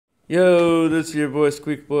Yo, this is your boy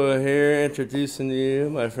Squeak Boy here, introducing to you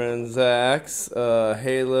my friend Zack's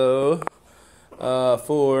Halo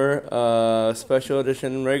 4 Special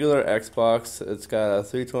Edition regular Xbox. It's got a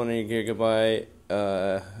 320 gigabyte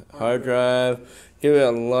hard drive. Give it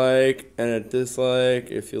a like and a dislike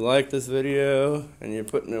if you like this video and you're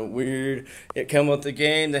putting a weird. It come with the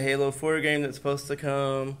game, the Halo 4 game that's supposed to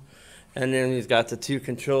come, and then he's got the two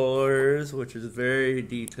controllers, which is very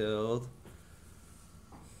detailed.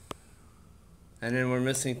 And then we're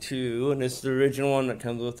missing two, and it's the original one that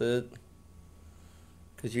comes with it.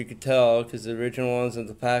 Because you could tell, because the original ones in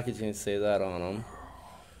the packaging say that on them.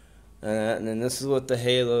 And then this is what the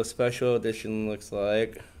Halo Special Edition looks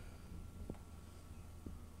like.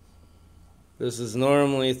 This is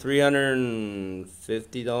normally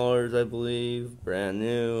 $350, I believe, brand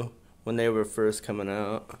new, when they were first coming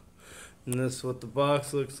out. And this is what the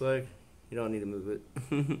box looks like. You don't need to move it.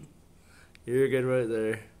 You're good right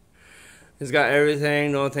there. It's got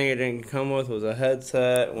everything. The only thing it didn't come with was a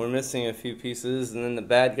headset. We're missing a few pieces, and then the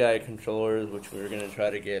bad guy controllers, which we were going to try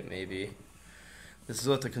to get maybe. This is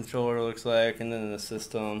what the controller looks like, and then the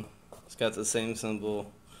system. It's got the same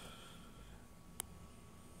symbol.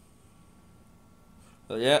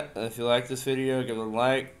 So yeah, if you like this video, give it a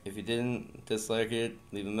like. If you didn't, dislike it,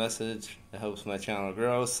 leave a message. It helps my channel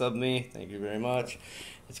grow. Sub me. Thank you very much.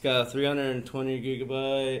 It's got a 320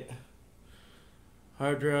 gigabyte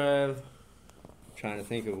hard drive. Trying to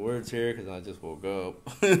think of words here because I just woke up.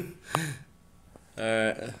 Alright,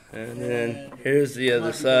 and then here's the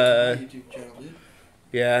other side.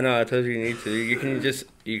 Yeah, I know. I told you you need to. You can just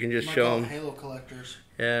show them. Halo collectors.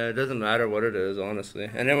 Yeah, it doesn't matter what it is, honestly.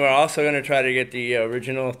 And then we're also gonna try to get the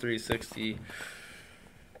original 360,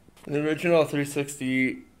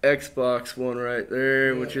 Xbox one right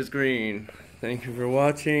there, which is green. Thank you for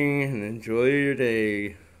watching and enjoy your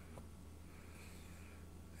day.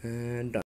 And done.